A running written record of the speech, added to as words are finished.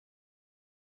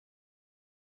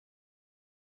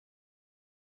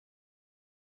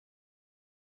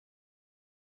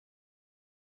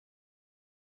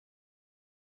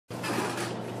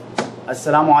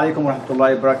Assalamu-alaikum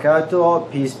warahmatullahi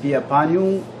wabarakatuh. Peace be upon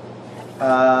you.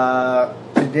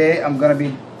 Today I'm gonna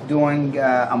be doing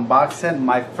unboxing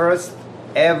my first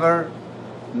ever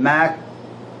Mac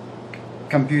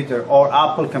computer or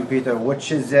Apple computer,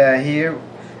 which is here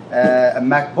a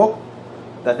MacBook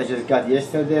that I just got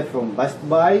yesterday from Best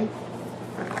Buy.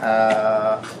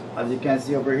 As you can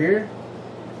see over here,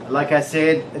 like I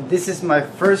said, this is my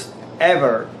first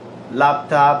ever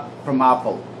laptop from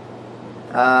Apple.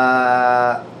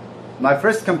 My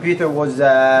first computer was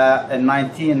in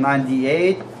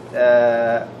 1998,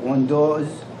 Windows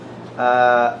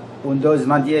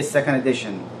 98 second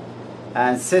edition,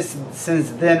 and since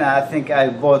then I think I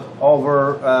bought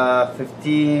over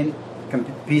 15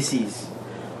 PCs.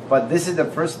 But this is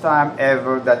the first time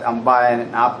ever that I'm buying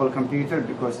an Apple computer,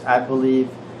 because I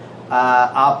believe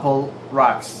Apple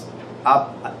rocks.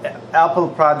 Apple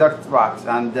product rocks,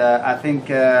 and I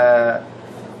think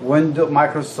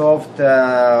Microsoft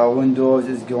Windows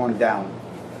is going down.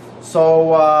 So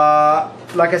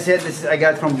like I said, I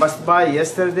got from Best Buy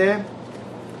yesterday,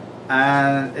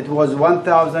 and it was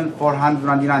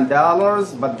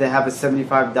 $1,499, but they have a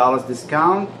 $75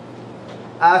 discount.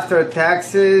 After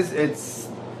taxes,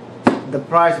 the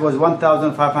price was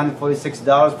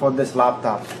 $1,546 for this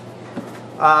laptop.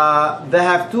 They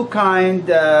have two kind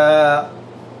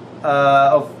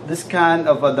of this kind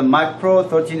of the Mac Pro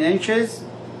 13 inches,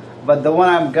 but the one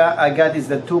I got is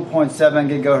the 2.7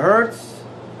 gigahertz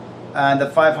and the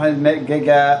 500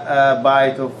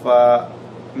 gigabyte of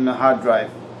hard drive.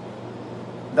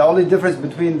 The only difference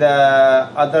between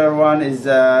the other one is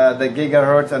the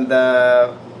gigahertz and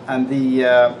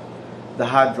the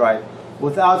hard drive.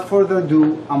 Without further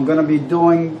ado, I'm gonna be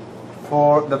doing,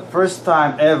 for the first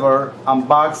time ever,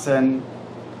 unboxing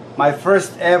my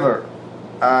first ever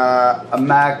a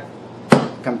Mac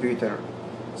computer.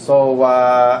 So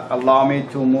allow me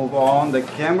to move on the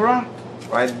camera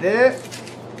right there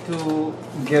to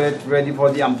get it ready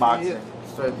for the unboxing.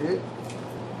 Right here.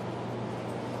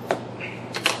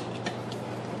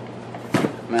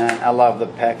 Man, I love the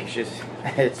packages.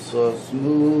 It's so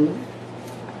smooth.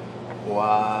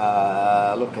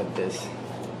 Wow, look at this.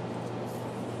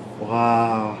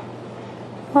 Wow.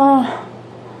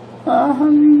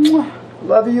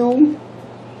 Love you.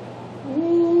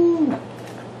 Ooh.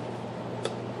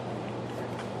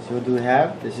 So what do we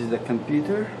have? This is the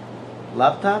computer,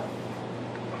 laptop.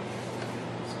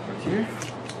 Let's put here.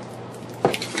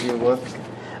 See what?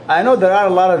 I know there are a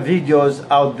lot of videos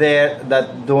out there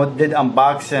that did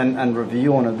unboxing and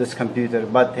reviewing of this computer,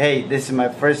 but hey, this is my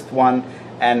first one,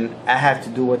 and I have to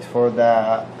do it for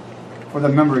the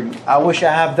memory. I wish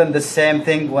I have done the same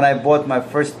thing when I bought my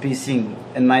first PC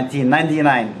in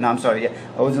 1999. No, I'm sorry. Yeah,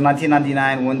 it was in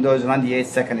 1999, Windows 98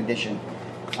 second edition.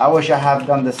 I wish I have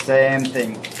done the same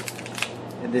thing.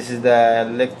 This is the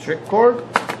electric cord.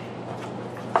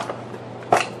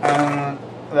 I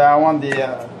want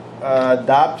the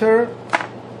adapter.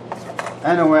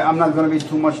 Anyway, I'm not going to be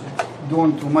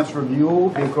doing too much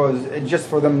review, because it's just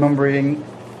for the memory.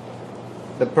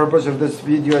 The purpose of this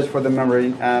video is for the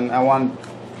memory, and I want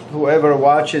whoever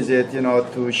watches it, you know,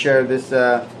 to share this.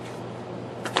 What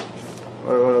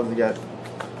else we got?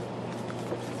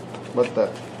 What the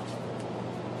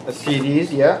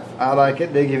CDs? Yeah, I like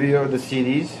it. They give you the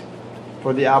CDs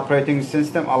for the operating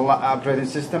system.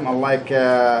 Unlike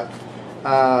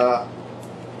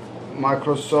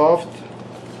Microsoft.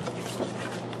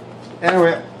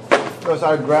 Anyway, those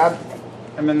are garbage.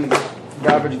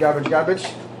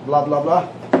 Blah blah blah.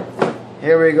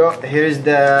 Here we go. Here's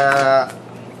the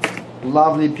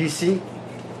lovely PC.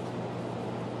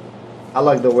 I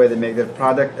like the way they make their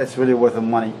product. It's really worth the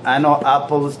money. I know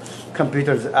Apple's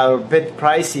computers are a bit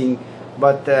pricey,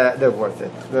 but they're worth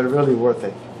it. They're really worth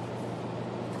it.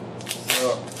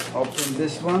 So open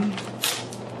this one.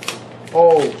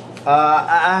 Oh,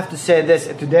 I have to say this.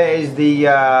 Today is the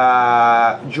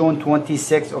June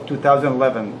 26th of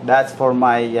 2011. That's for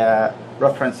my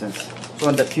references. So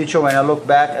in the future, when I look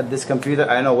back at this computer,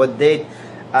 I know what date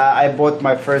I bought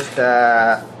my first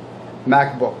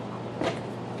MacBook.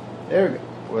 There we go.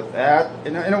 With that,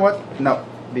 you know what? No,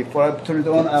 before I turn it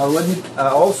on, I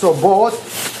also bought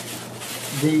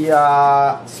the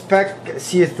spec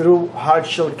see-through hard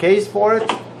shell case for it.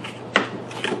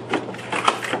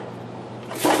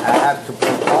 I have to put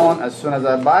it on as soon as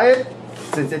I buy it,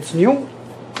 since it's new,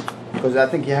 because I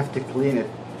think you have to clean it.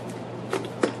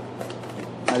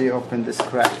 How do you open this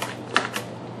crap?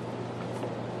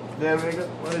 There we go.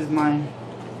 What is mine?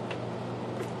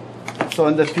 So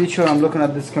in the future, I'm looking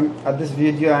at this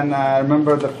video, and I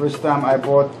remember the first time I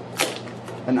bought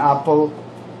an Apple.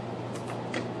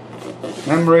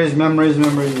 Memories.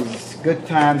 Good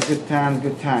times, good times,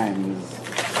 good times.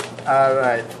 All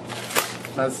right.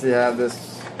 Let's see how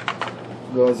this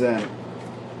goes in.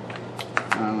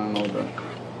 I don't know the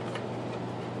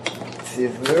see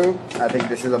through. I think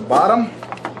this is the bottom.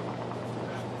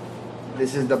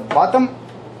 This is the bottom.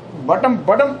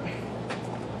 Bottom.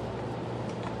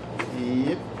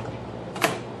 Yep.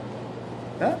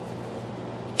 Huh?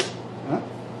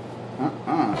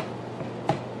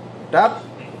 Top.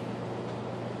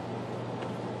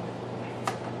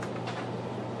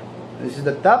 This is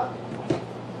the top.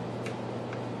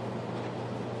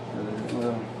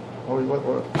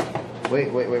 Wait.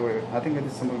 I think I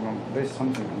did something wrong. There's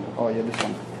something wrong. Oh yeah, this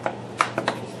one.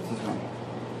 This one.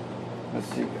 Let's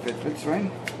see if it fits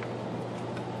right.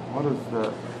 What is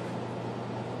the...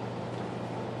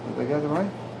 Did I get it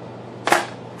right?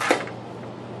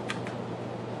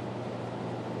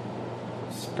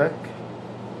 Spec.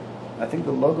 I think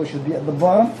the logo should be at the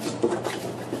bottom.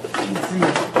 Let's see.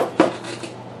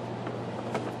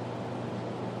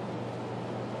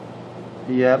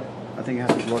 Yep, I think I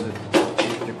have to close it.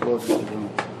 To close it to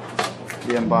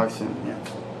the unboxing. Yeah,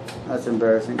 that's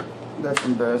embarrassing. That's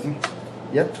embarrassing.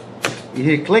 Yep. You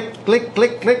hear click, click,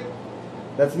 click, click.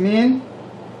 That's mean.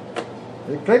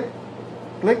 Click,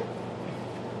 click.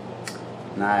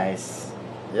 Nice.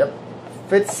 Yep.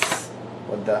 Fits.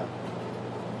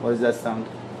 What is that sound?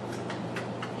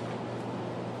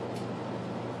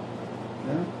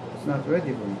 Yeah, it's not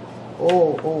ready for me.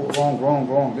 Oh,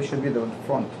 wrong. This should be the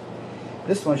front.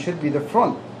 This one should be the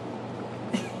front.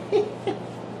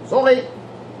 Sorry.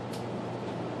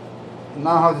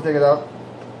 Now how to take it out?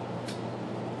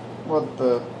 What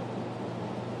the?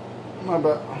 My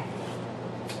bad.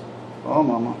 Oh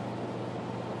mama.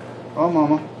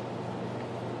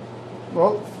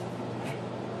 Well,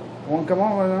 won't come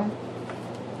on right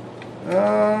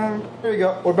now. There we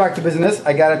go. We're back to business.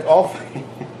 I got it off.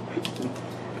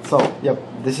 So, yep,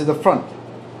 this is the front.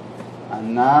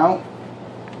 And now,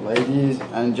 ladies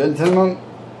and gentlemen,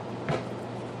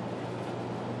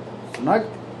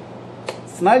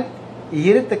 snug. You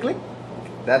hear it, the click?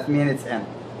 That means it's in.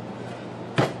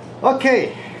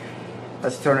 Okay,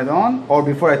 let's turn it on. Or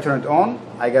before I turn it on,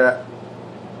 I gotta.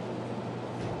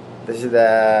 This is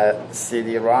the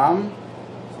CD-ROM.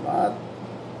 It's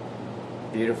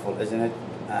beautiful, isn't it?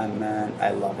 And man,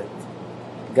 I love it.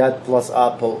 God bless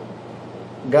Apple.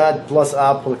 God bless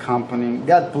Apple company.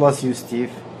 God bless you,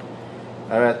 Steve.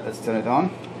 Alright, let's turn it on.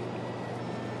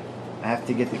 I have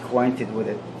to get acquainted with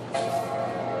it.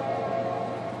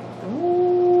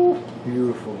 Ooh,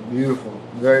 beautiful.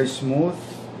 Very smooth.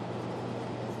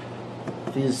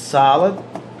 Feels solid.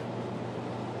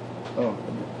 Oh,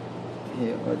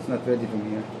 here, it's not ready from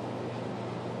here.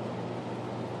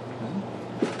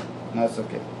 No, it's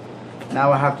okay.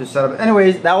 Now I have to set up.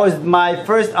 Anyways, that was my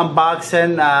first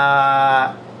unboxing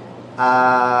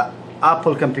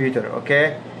Apple computer,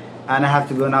 okay? And I have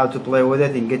to go now to play with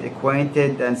it and get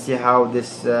acquainted and see how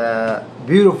this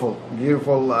beautiful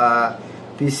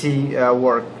PC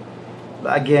work.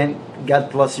 Again,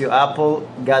 God bless you, Apple.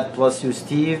 God bless you,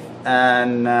 Steve.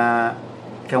 And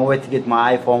can't wait to get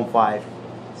my iPhone 5.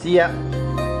 See ya.